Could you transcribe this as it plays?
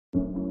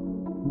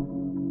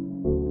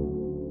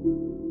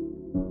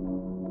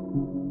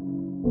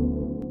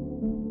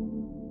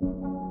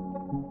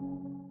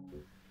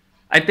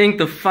I think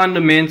the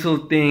fundamental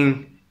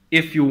thing,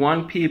 if you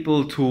want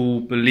people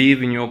to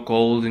believe in your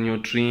goals and your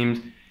dreams,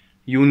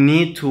 you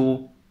need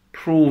to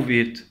prove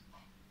it.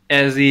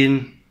 As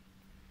in,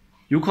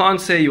 you can't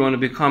say you want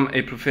to become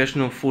a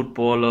professional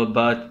footballer,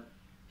 but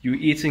you're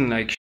eating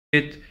like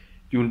shit,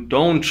 you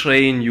don't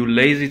train, you're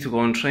lazy to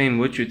go and train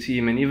with your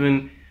team, and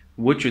even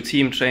with your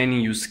team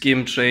training, you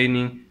skim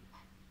training.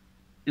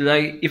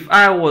 Like, if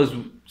I was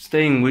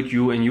staying with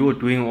you and you were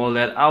doing all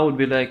that, I would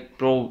be like,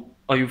 bro,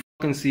 are you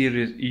fucking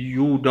serious?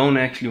 You don't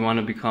actually want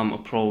to become a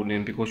pro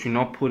then, because you're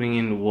not putting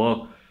in the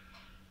work.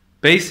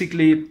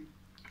 Basically,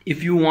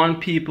 if you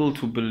want people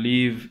to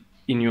believe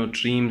in your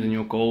dreams and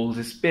your goals,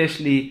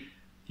 especially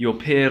your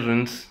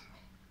parents,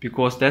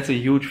 because that's a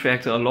huge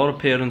factor. A lot of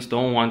parents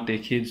don't want their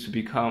kids to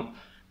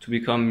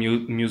become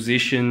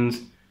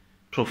musicians,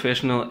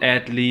 professional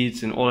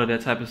athletes, and all of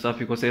that type of stuff,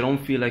 because they don't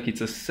feel like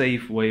it's a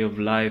safe way of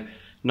life.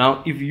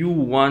 Now, if you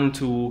want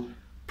to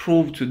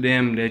prove to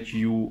them that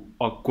you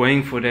are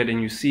going for that and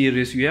you're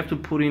serious, you have to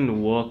put in the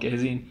work,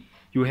 as in,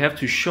 you have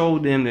to show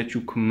them that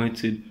you're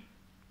committed,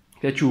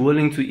 that you're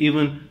willing to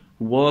even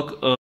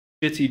work a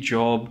shitty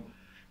job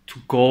to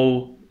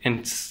go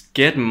and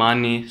get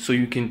money so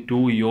you can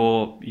do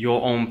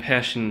your own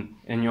passion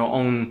and your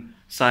own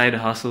side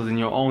hustles and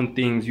your own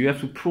things. You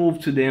have to prove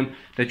to them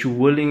that you're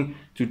willing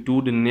to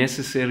do the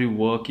necessary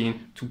work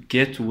to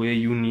get to where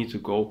you need to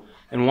go.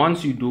 And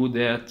once you do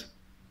that,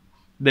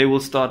 they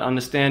will start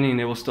understanding,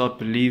 they will start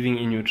believing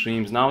in your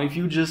dreams. Now, if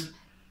you're just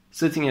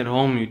sitting at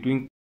home,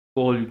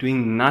 you're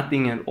doing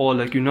nothing at all,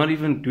 like you're not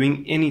even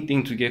doing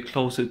anything to get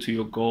closer to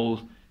your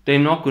goals, they're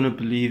not going to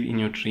believe in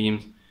your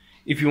dreams.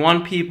 If you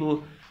want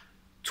people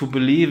to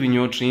believe in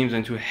your dreams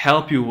and to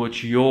help you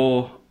with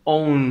your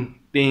own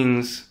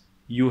things,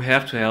 you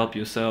have to help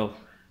yourself.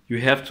 You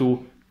have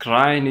to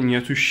grind and you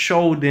have to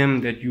show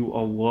them that you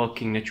are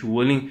working, that you're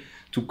willing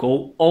to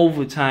go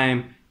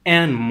overtime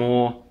and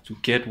more to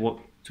get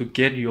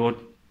your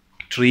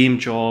dream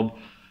job,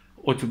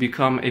 or to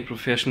become a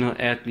professional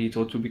athlete,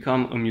 or to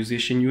become a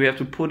musician. You have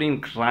to put in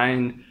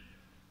grind,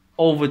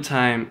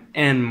 overtime,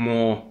 and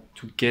more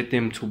to get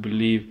them to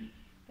believe.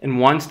 And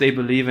once they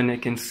believe and they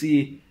can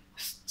see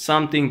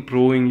something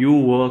brewing, you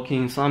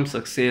working, some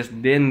success,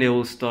 then they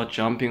will start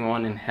jumping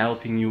on and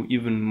helping you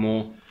even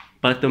more.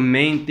 But the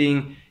main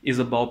thing is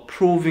about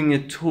proving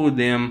it to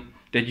them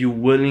that you're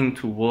willing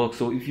to work.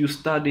 So if you're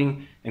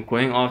studying and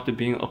going after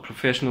being a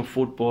professional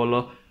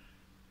footballer,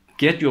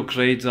 get your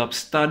grades up,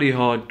 study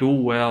hard, do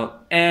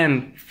well,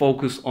 and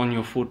focus on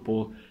your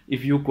football.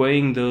 If you're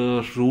going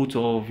the route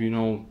of,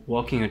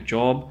 working a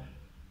job,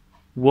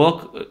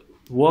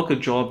 work a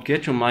job,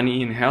 get your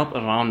money in, help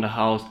around the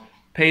house,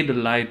 pay the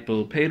light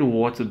bill, pay the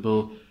water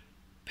bill,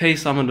 pay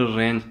some of the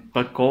rent,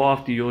 but go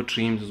after your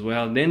dreams as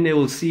well. Then they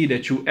will see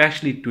that you're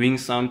actually doing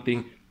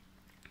something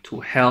to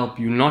help.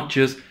 You're not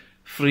just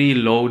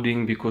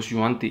freeloading because you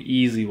want the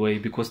easy way,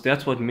 because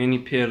that's what many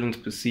parents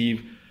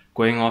perceive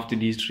going after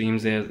these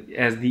dreams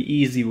as the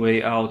easy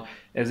way out,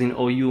 as in,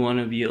 oh, you want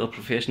to be a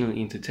professional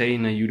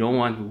entertainer, you don't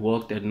want to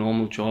work that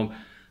normal job.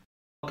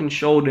 You can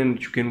show them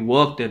that you can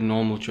work that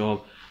normal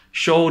job.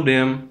 Show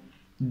them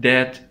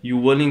that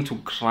you're willing to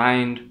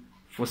grind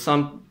for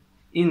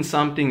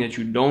something that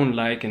you don't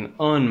like and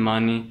earn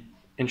money,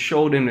 and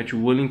show them that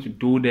you're willing to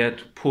do that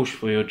to push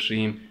for your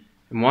dream.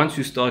 And once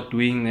you start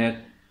doing that,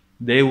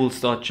 they will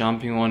start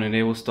jumping on and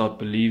they will start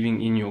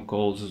believing in your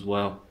goals as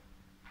well.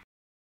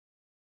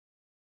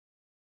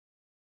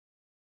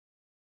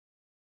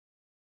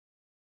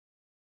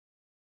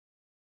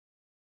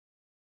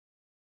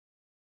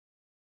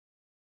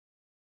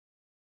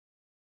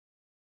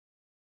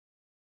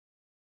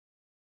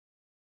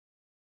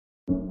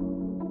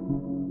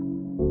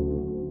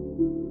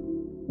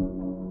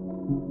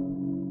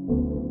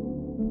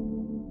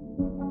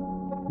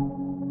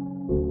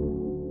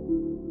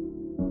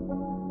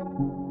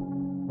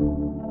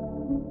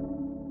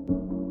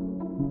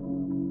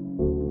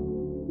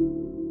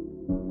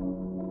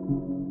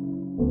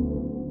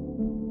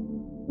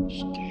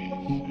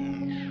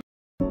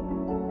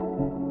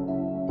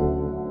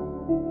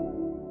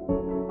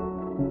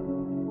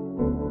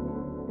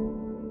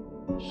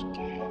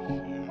 Scared.